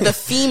and to the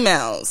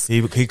females.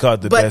 He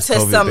caught the best COVID baby.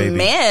 But to some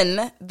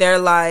men, they're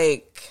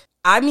like,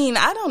 I mean,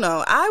 I don't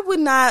know. I would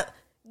not.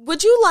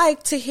 Would you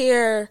like to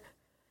hear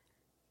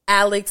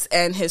Alex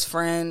and his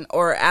friend,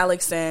 or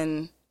Alex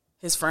and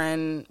his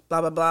friend, blah,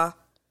 blah, blah?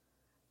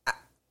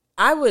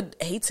 I would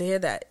hate to hear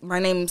that. My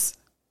name's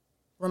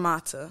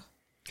Ramata.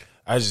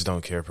 I just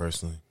don't care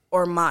personally.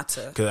 Or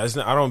Mata. Because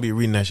I don't be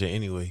reading that shit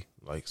anyway.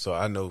 Like, so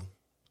I know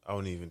I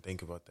wouldn't even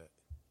think about that.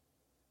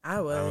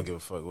 I would. I don't give a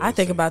fuck. I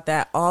think about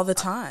that all the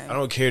time. I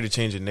don't care to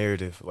change the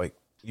narrative. Like,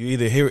 you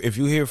either if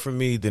you hear from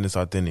me, then it's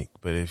authentic.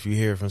 But if you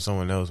hear from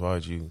someone else, why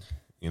would you?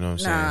 You know what I'm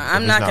saying?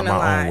 I'm not gonna lie.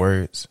 My own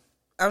words.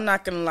 I'm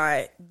not gonna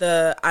lie.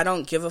 I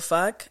don't give a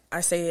fuck.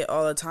 I say it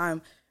all the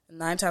time.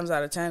 9 times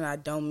out of 10, I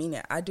don't mean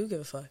it. I do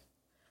give a fuck.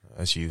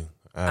 That's you.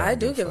 I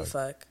do give a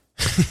fuck.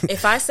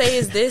 If I say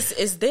is this,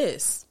 is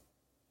this.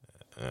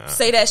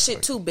 Say that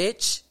shit too,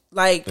 bitch.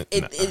 Like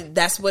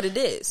that's what it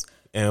is.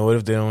 And what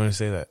if they don't want to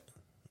say that?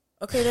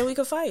 Okay, then we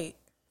could fight.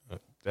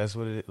 That's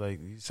what it like.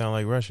 You sound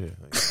like Russia.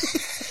 Like,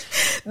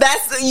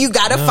 That's you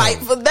gotta fight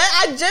for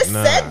that. I just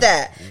said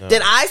that.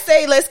 Did I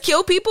say let's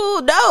kill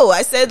people? No,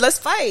 I said let's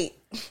fight.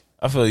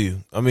 I feel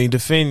you. I mean,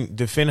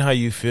 defend how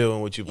you feel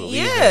and what you believe.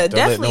 Yeah,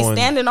 definitely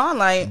standing on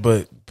like.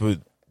 But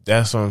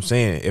that's what I'm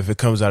saying. If it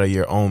comes out of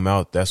your own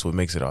mouth, that's what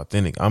makes it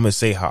authentic. I'm gonna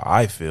say how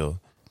I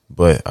feel,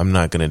 but I'm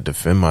not gonna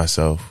defend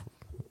myself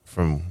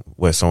from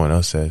what someone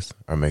else says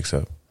or makes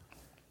up.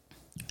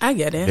 I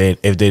get it.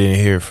 If they didn't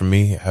hear it from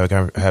me, have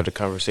the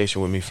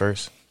conversation with me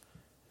first.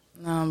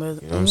 No,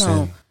 but you know what I'm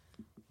saying?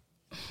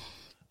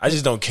 I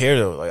just don't care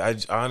though. Like I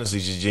honestly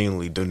just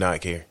genuinely do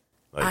not care.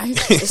 Like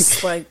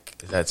it's like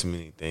that's too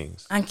many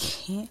things. I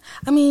can't.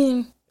 I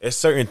mean, it's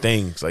certain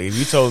things. Like if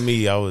you told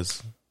me I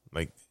was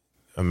like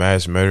a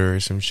mass murderer or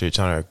some shit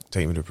trying to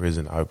take me to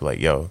prison, I would be like,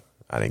 "Yo,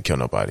 I didn't kill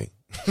nobody."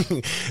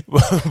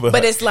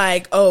 but it's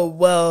like, oh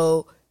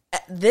well,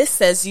 this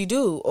says you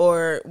do,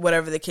 or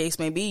whatever the case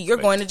may be. You're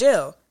going to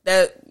jail.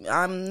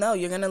 No,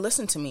 you're gonna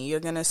listen to me.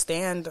 You're gonna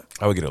stand.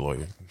 I would get a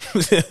lawyer.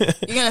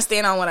 You're gonna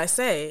stand on what I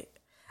say.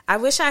 I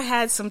wish I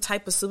had some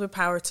type of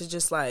superpower to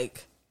just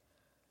like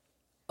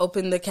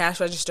open the cash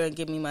register and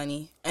give me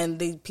money, and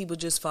the people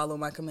just follow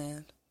my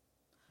command.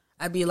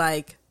 I'd be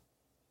like,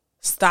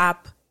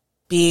 stop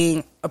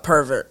being a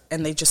pervert,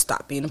 and they just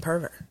stop being a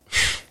pervert.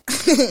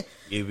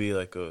 You'd be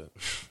like a.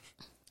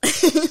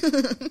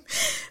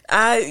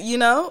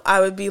 I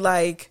would be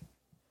like,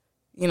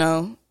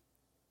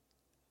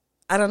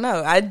 I don't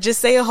know. I'd just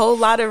say a whole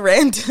lot of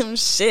random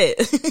shit.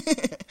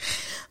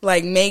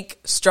 Like make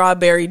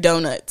strawberry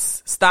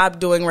donuts.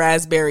 Stop doing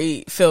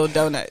raspberry filled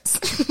donuts.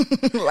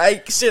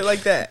 Like shit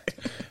like that.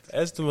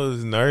 That's the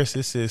most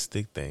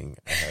narcissistic thing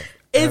I have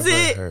ever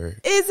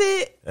heard. Is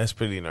it? That's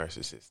pretty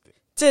narcissistic.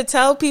 To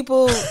tell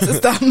people to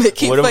stop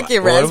making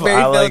fucking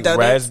raspberry filled donuts.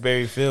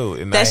 Raspberry filled.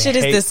 That shit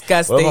is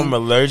disgusting. What if I'm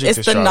allergic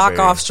to strawberry? It's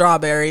the knockoff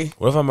strawberry.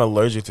 What if I'm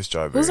allergic to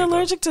strawberry? Who's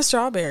allergic to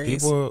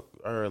strawberries? People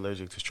are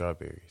allergic to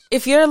strawberries.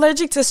 If you're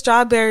allergic to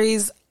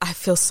strawberries, I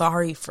feel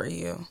sorry for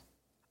you.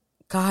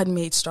 God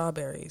made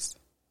strawberries,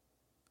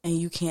 and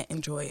you can't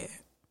enjoy it.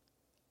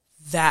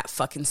 That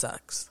fucking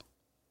sucks.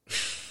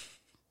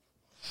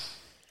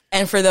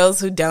 And for those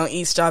who don't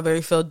eat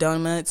strawberry filled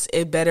donuts,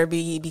 it better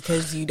be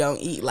because you don't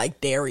eat like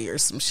dairy or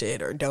some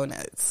shit or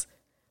donuts.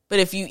 But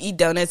if you eat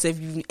donuts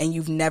and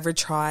you've never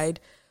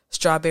tried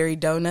strawberry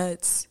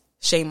donuts,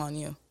 shame on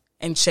you,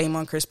 and shame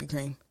on Krispy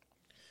Kreme.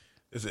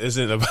 This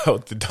isn't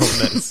about the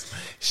donuts.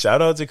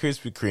 Shout out to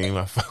Krispy Kreme.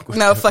 I fuck with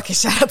no fucking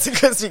shout out to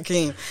Krispy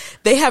Kreme.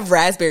 They have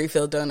raspberry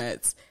filled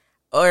donuts,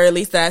 or at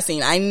least that I've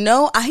seen. I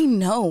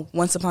know.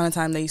 Once upon a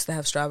time, they used to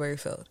have strawberry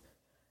filled,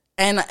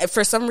 and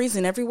for some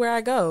reason, everywhere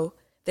I go,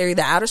 they're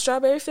either out of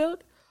strawberry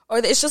filled, or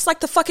it's just like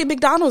the fucking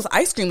McDonald's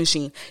ice cream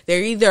machine.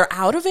 They're either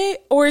out of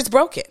it or it's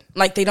broken.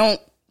 Like they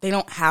don't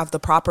have the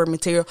proper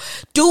material.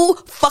 Do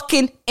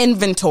fucking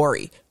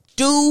inventory.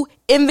 Do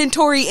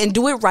inventory and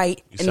do it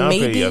right. You sound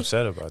pretty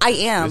upset about this. I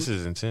am. This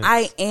is intense.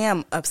 I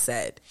am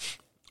upset.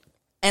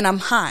 And I'm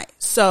high.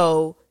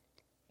 So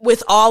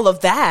with all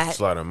of that. It's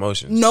a lot of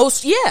emotions. No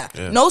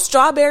strawberry. No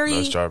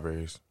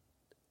strawberries.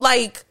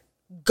 Like,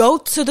 go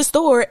to the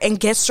store and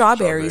get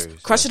strawberries.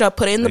 Crush it up,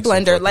 put it in the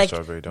blender. Like,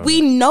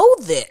 we know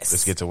this.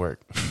 Let's get to work.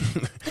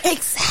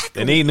 Exactly.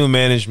 They need new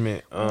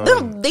management. They need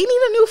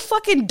a new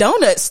fucking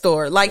donut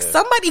store. Like,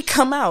 somebody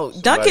come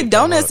out. Dunkin'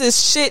 Donuts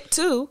is shit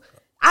too.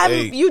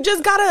 You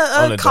just got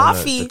a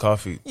coffee. The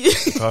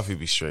coffee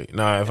be straight.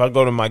 Nah, if I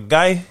go to my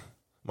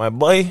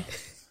boy,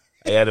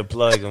 I had a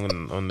plug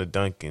on the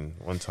Dunkin'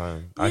 one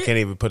time. I can't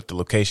even put the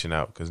location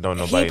out because don't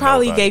nobody. He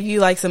probably know gave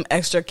you like some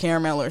extra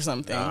caramel or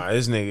something. Nah,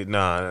 this nigga.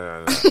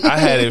 Nah. I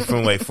had it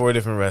from like 4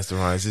 different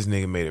restaurants. This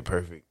nigga made it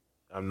perfect.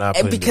 I'm not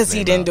putting because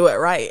he didn't do it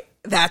right.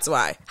 That's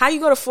why. How you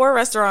go to 4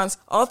 restaurants,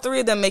 all 3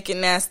 of them make it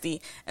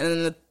nasty, and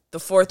then the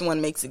 4th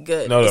one makes it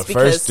good. No, the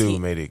first dude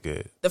made it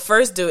good. The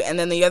first dude, and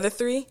then the other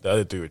 3? The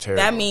other 3 were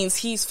terrible. That means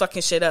he's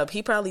fucking shit up.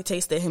 He probably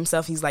tasted it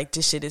himself. He's like,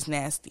 this shit is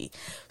nasty.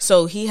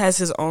 So he has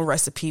his own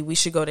recipe. We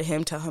should go to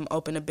him, tell him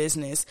open a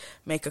business,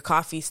 make a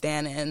coffee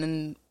stand, and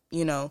then,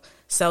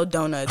 sell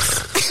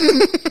donuts.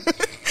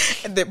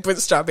 And then put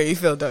strawberry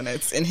filled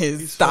donuts in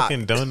his stock.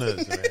 Fucking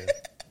donuts, man.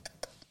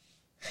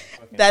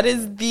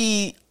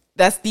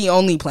 That's the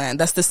only plan.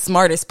 That's the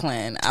smartest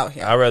plan out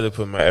here. I'd rather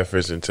put my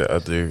efforts into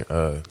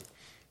other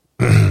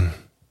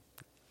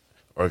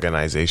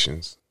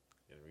organizations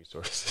and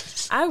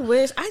resources. I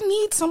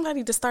need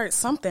somebody to start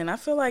something. I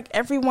feel like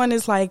everyone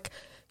is like,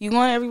 you go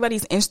on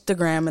everybody's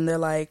Instagram and they're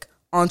like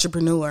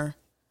entrepreneur,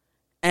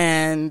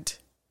 and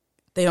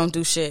they don't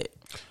do shit.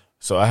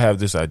 So I have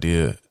this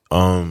idea.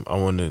 I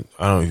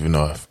don't even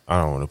know if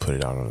I don't want to put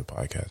it out on the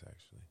podcast.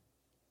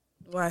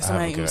 Why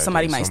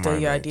somebody might steal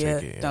your idea.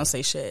 It, yeah. Don't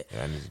say shit.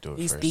 Yeah, I need to do it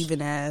These first.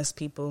 thieving ass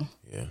people.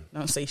 Yeah.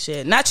 Don't say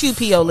shit. Not you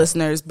PO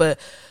listeners, but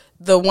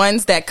the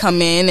ones that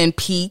come in and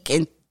peek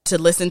and to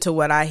listen to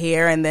what I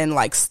hear and then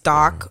like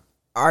stalk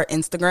our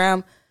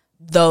Instagram.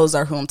 Those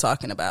are who I'm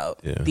talking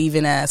about. Yeah.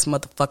 Thieving ass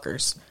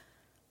motherfuckers.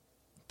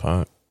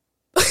 Punk.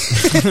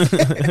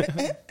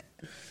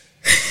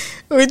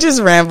 We're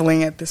just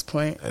rambling at this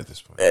point. At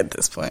this point. At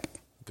this point.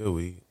 Good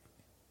weed.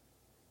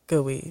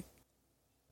 Good weed.